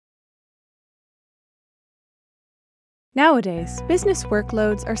Nowadays, business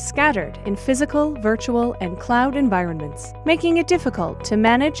workloads are scattered in physical, virtual, and cloud environments, making it difficult to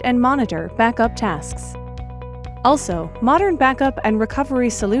manage and monitor backup tasks. Also, modern backup and recovery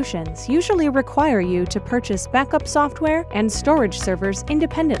solutions usually require you to purchase backup software and storage servers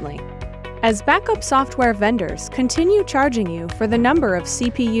independently. As backup software vendors continue charging you for the number of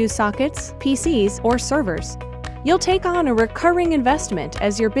CPU sockets, PCs, or servers, you'll take on a recurring investment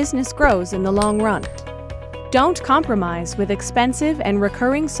as your business grows in the long run. Don't compromise with expensive and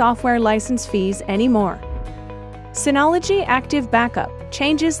recurring software license fees anymore. Synology Active Backup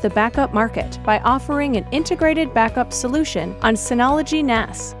changes the backup market by offering an integrated backup solution on Synology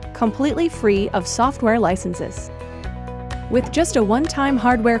NAS, completely free of software licenses. With just a one-time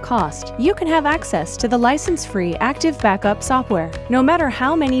hardware cost, you can have access to the license-free Active Backup software, no matter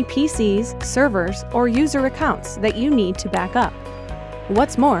how many PCs, servers, or user accounts that you need to back up.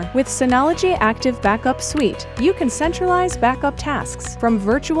 What's more, with Synology Active Backup Suite, you can centralize backup tasks from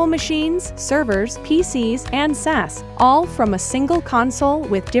virtual machines, servers, PCs, and SaaS, all from a single console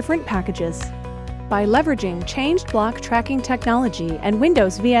with different packages. By leveraging changed block tracking technology and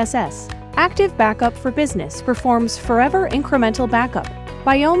Windows VSS, Active Backup for Business performs forever incremental backup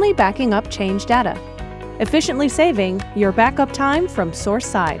by only backing up changed data, efficiently saving your backup time from source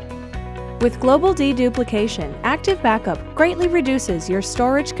side. With global deduplication, Active Backup greatly reduces your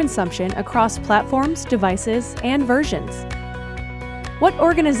storage consumption across platforms, devices, and versions. What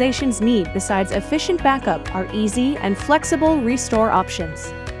organizations need besides efficient backup are easy and flexible restore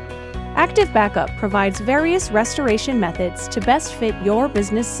options. Active Backup provides various restoration methods to best fit your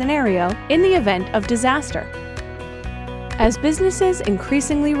business scenario in the event of disaster. As businesses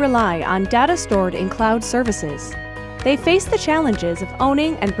increasingly rely on data stored in cloud services, they face the challenges of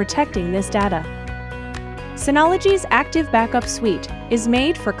owning and protecting this data. Synology's Active Backup Suite is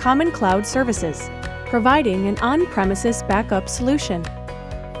made for common cloud services, providing an on-premises backup solution.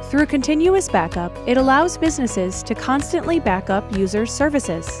 Through continuous backup, it allows businesses to constantly back up user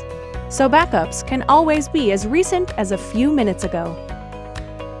services, so backups can always be as recent as a few minutes ago.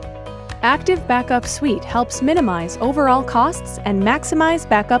 Active Backup Suite helps minimize overall costs and maximize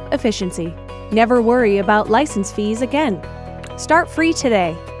backup efficiency. Never worry about license fees again. Start free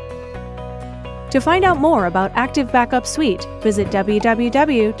today. To find out more about Active Backup Suite, visit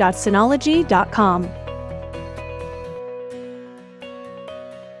www.synology.com.